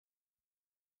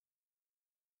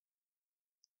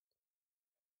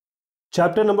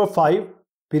Chapter number 5,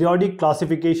 Periodic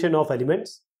Classification of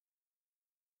Elements.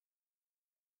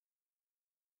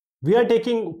 We are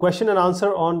taking question and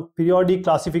answer on periodic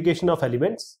classification of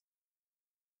elements.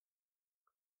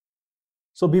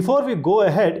 So before we go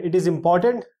ahead, it is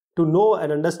important to know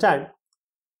and understand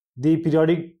the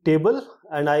periodic table,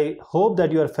 and I hope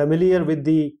that you are familiar with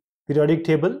the periodic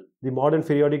table, the modern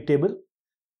periodic table.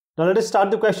 Now let us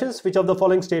start the questions. Which of the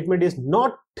following statement is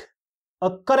not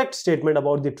a correct statement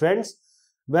about the trends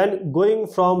when going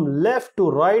from left to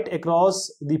right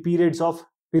across the periods of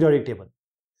periodic table?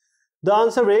 The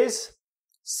answer is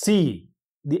C.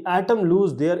 The atom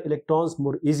lose their electrons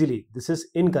more easily. This is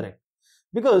incorrect,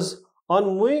 because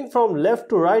on moving from left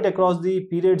to right across the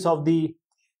periods of the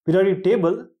periodic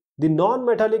table, the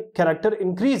non-metallic character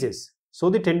increases, so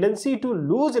the tendency to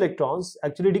lose electrons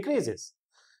actually decreases.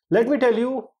 Let me tell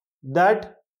you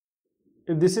that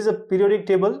if this is a periodic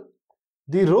table,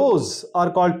 the rows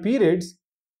are called periods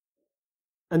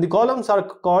and the columns are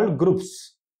called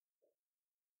groups.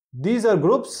 These are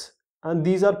groups and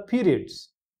these are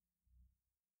periods,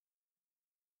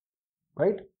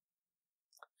 right?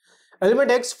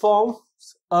 Element X forms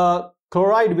a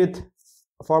chloride with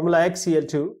formula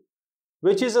XCl2,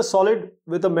 which is a solid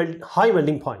with a high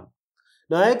melting point.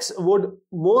 Now X would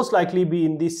most likely be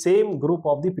in the same group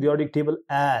of the periodic table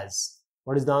as,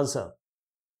 what is the answer?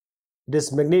 It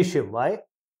is magnesium. Why?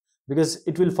 Because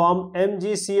it will form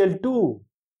MgCl2.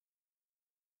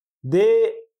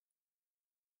 They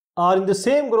are in the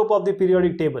same group of the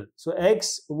periodic table. So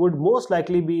X would most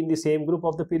likely be in the same group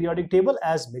of the periodic table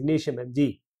as magnesium,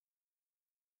 Mg.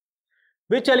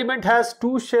 Which element has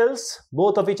two shells,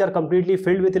 both of which are completely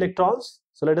filled with electrons?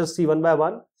 So let us see one by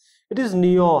one. It is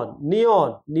neon.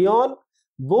 Neon,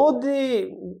 both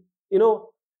the,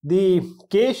 the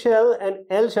K shell and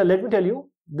L shell. Let me tell you,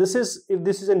 this is, if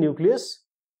this is a nucleus,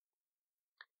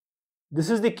 this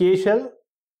is the K shell,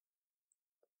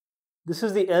 this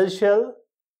is the L shell,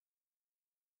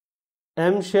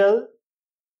 M shell,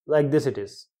 like this it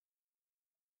is.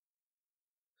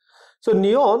 So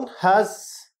neon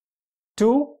has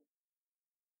 2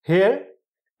 here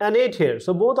and 8 here,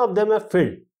 so both of them are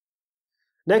filled.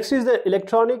 Next is the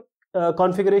electronic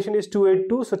configuration is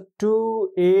 282, so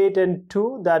 2, 8 and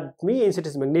 2, that means it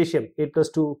is magnesium. 8 plus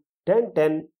 2, 10,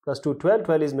 10 plus 2, 12,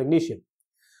 12 is magnesium.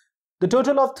 The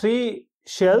total of 3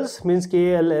 shells means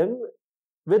KLM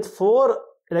with 4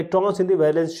 electrons in the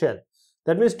valence shell.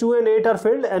 That means 2 and 8 are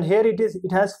filled, and here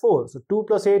it has 4. So 2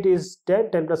 plus 8 is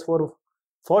 10, 10 plus 4,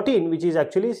 14, which is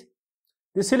actually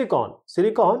the silicon.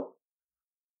 Silicon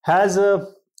has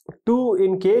 2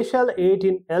 in K shell, 8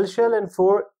 in L shell and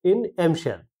 4 in M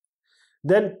shell.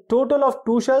 Then total of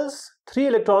 2 shells, 3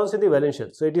 electrons in the valence shell.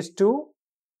 So it is 2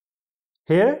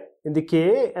 here in the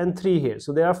Ka and 3 here.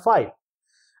 So there are 5.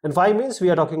 And 5 means we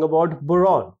are talking about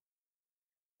boron.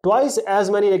 Twice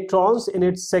as many electrons in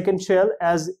its second shell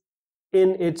as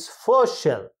in its first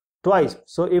shell. Twice.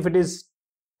 So if it is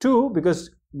 2, because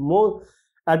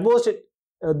at most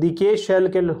the K shell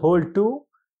can hold 2.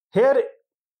 Here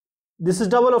this is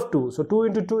double of 2. So 2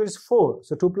 into 2 is 4.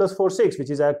 So 2 plus 4, 6, which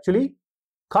is actually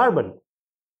carbon.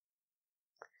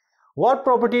 What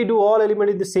property do all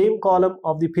elements in the same column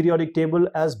of the periodic table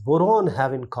as boron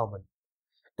have in common?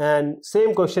 And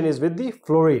same question is with the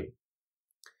fluorine.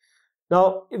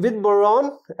 Now with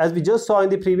boron, as we just saw in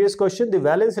the previous question, the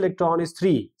valence electron is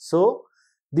 3. So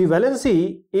the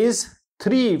valency is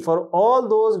 3 for all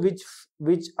those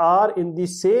which are in the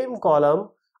same column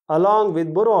along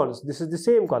with borons. This is the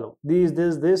same column.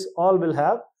 This all will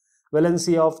have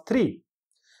valency of 3.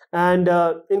 And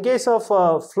in case of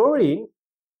fluorine,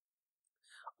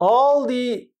 all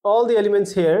the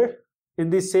elements here in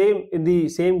the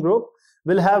same group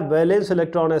will have valence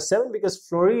electron as 7, because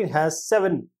fluorine has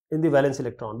 7 in the valence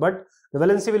electron, but the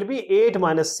valency will be 8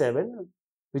 minus 7,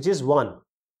 which is 1.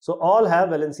 So all have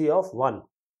valency of 1.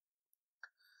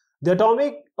 The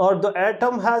atomic or the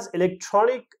atom has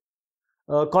electronic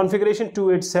configuration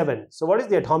 287. So what is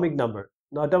the atomic number?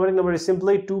 The atomic number is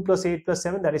simply 2 plus 8 plus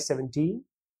 7, that is 17.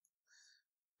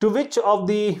 To which of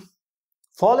the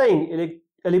following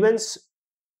elements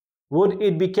would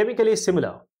it be chemically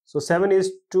similar? So 7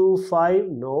 is 2, 5,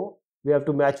 no, we have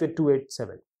to match with 2, 8,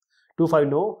 7. 2, 5,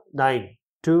 no, 9,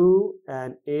 2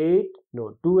 and 8,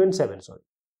 no, 2 and 7, sorry.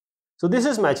 So this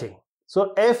is matching.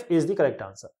 So F is the correct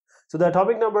answer. So the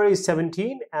atomic number is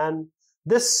 17, and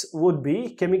this would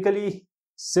be chemically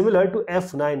similar to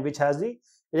F9, which has the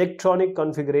electronic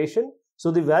configuration.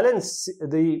 So the valence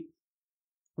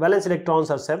electrons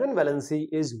are 7, valency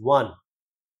is 1.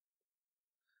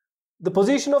 The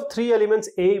position of 3 elements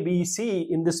A, B, C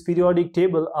in this periodic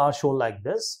table are shown like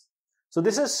this. So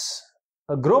this is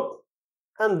a group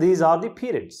and these are the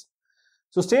periods.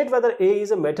 So state whether A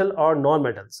is a metal or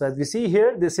non-metal. So as we see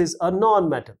here, this is a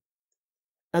non-metal.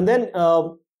 And then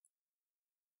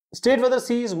state whether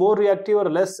C is more reactive or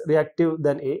less reactive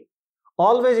than A.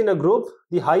 Always in a group,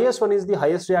 the highest one is the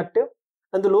highest reactive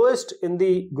and the lowest in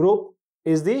the group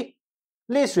is the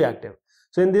least reactive.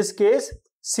 So in this case,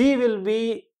 C will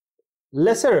be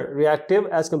lesser reactive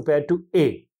as compared to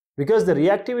A, because the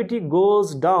reactivity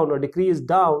goes down or decreases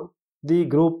down the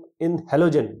group in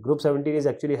halogen. Group 17 is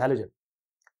actually halogen.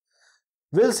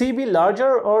 Will C be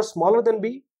larger or smaller than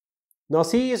B? Now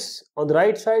C is on the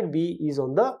right side, B is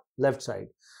on the left side.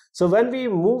 So when we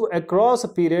move across a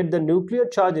period, the nuclear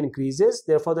charge increases,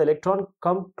 therefore the electron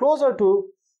comes closer to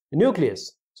the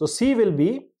nucleus. So C will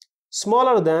be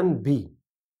smaller than B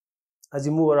as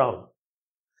you move around.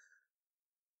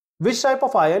 Which type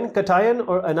of ion, cation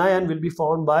or anion, will be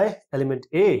formed by element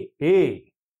A?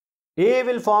 A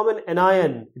will form an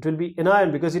anion. It will be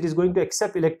anion because it is going to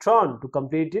accept electron to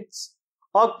complete its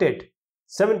octet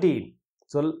 17.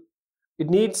 So it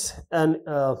needs an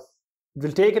it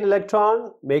will take an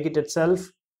electron, make it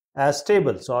itself as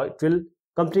stable, so it will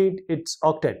complete its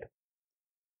octet.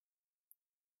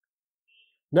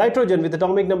 Nitrogen with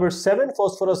atomic number 7,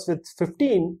 phosphorus with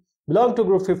 15 belong to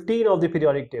group 15 of the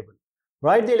periodic table.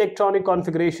 Write the electronic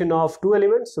configuration of two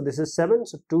elements. So this is 7,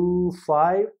 so 2,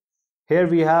 5. Here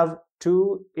we have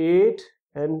 2, 8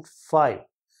 and 5.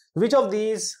 Which of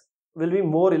these will be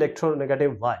more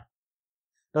electronegative? Why?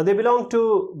 Now they belong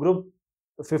to group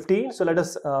 15. So let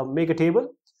us make a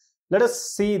table. Let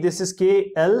us see, this is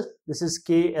KL, this is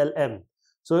KLM.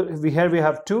 So here we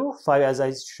have 2, 5 as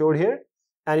I showed here,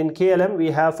 and in KLM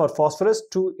we have for phosphorus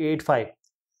 2, 8, 5.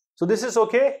 So this is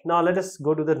okay. Now let us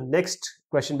go to the next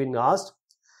question being asked.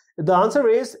 The answer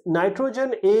is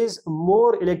nitrogen is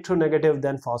more electronegative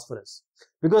than phosphorus,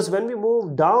 because when we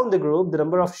move down the group, the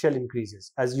number of shell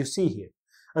increases as you see here,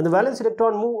 and the valence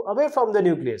electron move away from the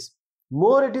nucleus.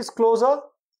 More it is closer,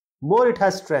 more it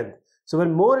has strength. So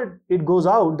when more it goes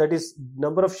out, that is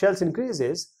number of shells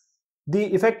increases, the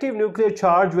effective nuclear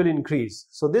charge will increase.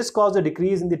 So this causes a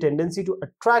decrease in the tendency to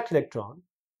attract electron,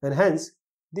 and hence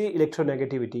the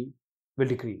electronegativity will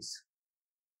decrease.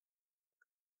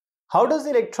 How does the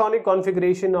electronic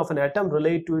configuration of an atom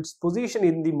relate to its position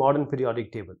in the modern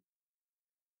periodic table?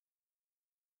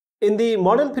 In the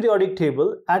modern periodic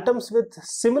table, atoms with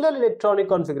similar electronic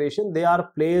configuration, they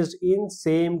are placed in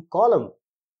same column.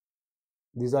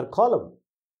 These are column.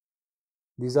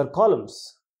 These are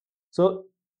columns. So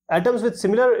atoms with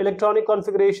similar electronic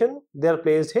configuration, they are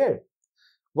placed here.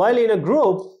 While in a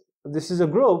group, this is a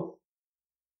group,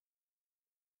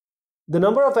 the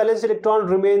number of valence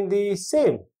electrons remain the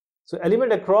same. So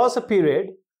element across a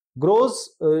period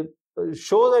grows,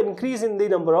 shows an increase in the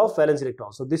number of valence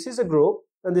electrons. So this is a group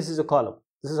and this is a column.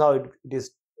 This is how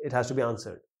it has to be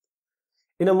answered.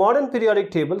 In a modern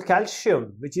periodic table,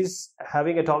 calcium, which is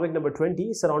having atomic number 20,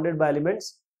 is surrounded by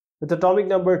elements with atomic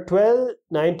number 12,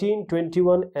 19,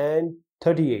 21 and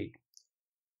 38.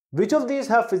 Which of these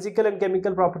have physical and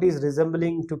chemical properties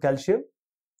resembling to calcium?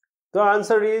 The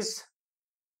answer is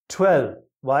 12.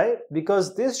 Why?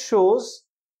 Because this shows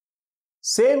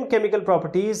same chemical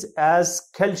properties as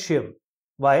calcium.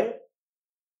 Why?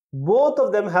 Both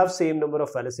of them have same number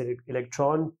of valence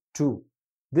electron 2.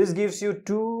 This gives you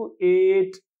 2,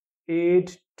 8,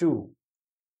 8, 2.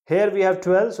 Here we have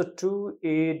 12, so 2,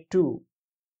 8, 2.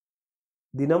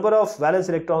 The number of valence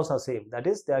electrons are same. That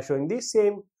is, they are showing the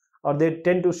same, or they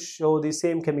tend to show the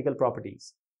same chemical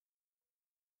properties.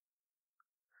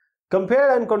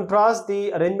 Compare and contrast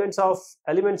the arrangements of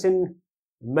elements in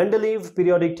Mendeleev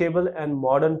periodic table and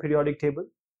modern periodic table.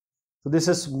 So this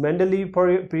is Mendeleev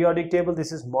periodic table,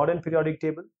 this is modern periodic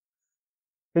table.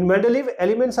 In Mendeleev,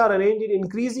 elements are arranged in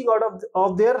increasing order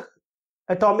of their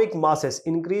atomic masses,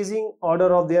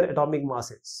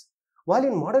 While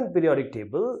in modern periodic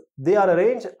table, they are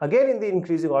arranged again in the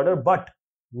increasing order, but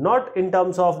not in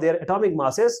terms of their atomic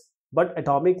masses, but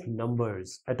atomic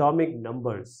numbers.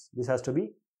 This has to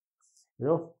be,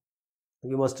 you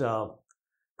must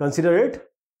consider it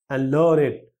and learn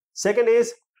it. Second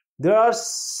is, there are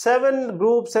 7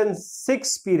 groups and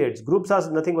 6 periods. Groups are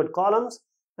nothing but columns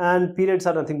and periods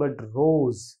are nothing but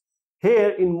rows. Here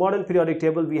in modern periodic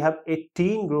table, we have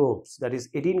 18 groups, that is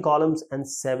 18 columns and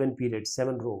 7 periods,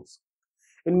 7 rows.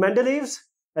 In Mendeleev's,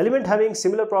 elements having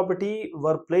similar property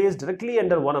were placed directly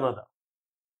under one another.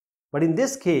 But in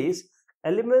this case,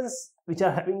 elements which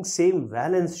are having same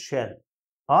valence shell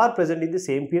are present in the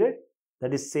same period,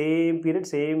 that is same period,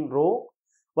 same row,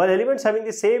 while elements having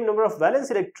the same number of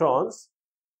valence electrons,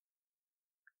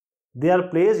 they are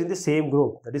placed in the same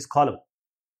group, that is column.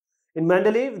 In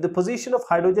Mendeleev, the position of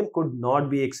hydrogen could not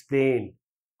be explained.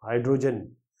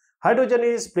 Hydrogen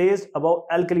is placed above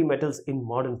alkali metals in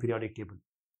modern periodic table.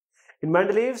 In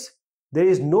Mendeleev's, there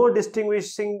is no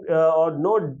distinguishing or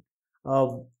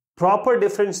no proper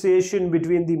differentiation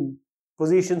between the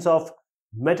positions of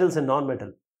metals and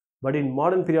non-metal. But in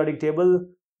modern periodic table,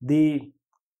 the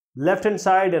left hand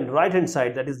side and right hand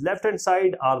side, that is left hand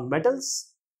side are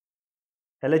metals,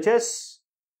 LHS,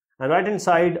 and right hand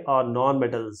side are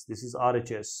non-metals, this is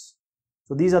RHS.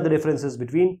 So these are the differences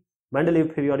between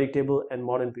Mendeleev periodic table and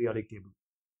modern periodic table.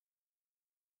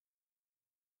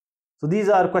 So these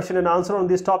are question and answer on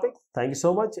this topic. Thank you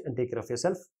so much and take care of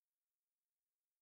yourself.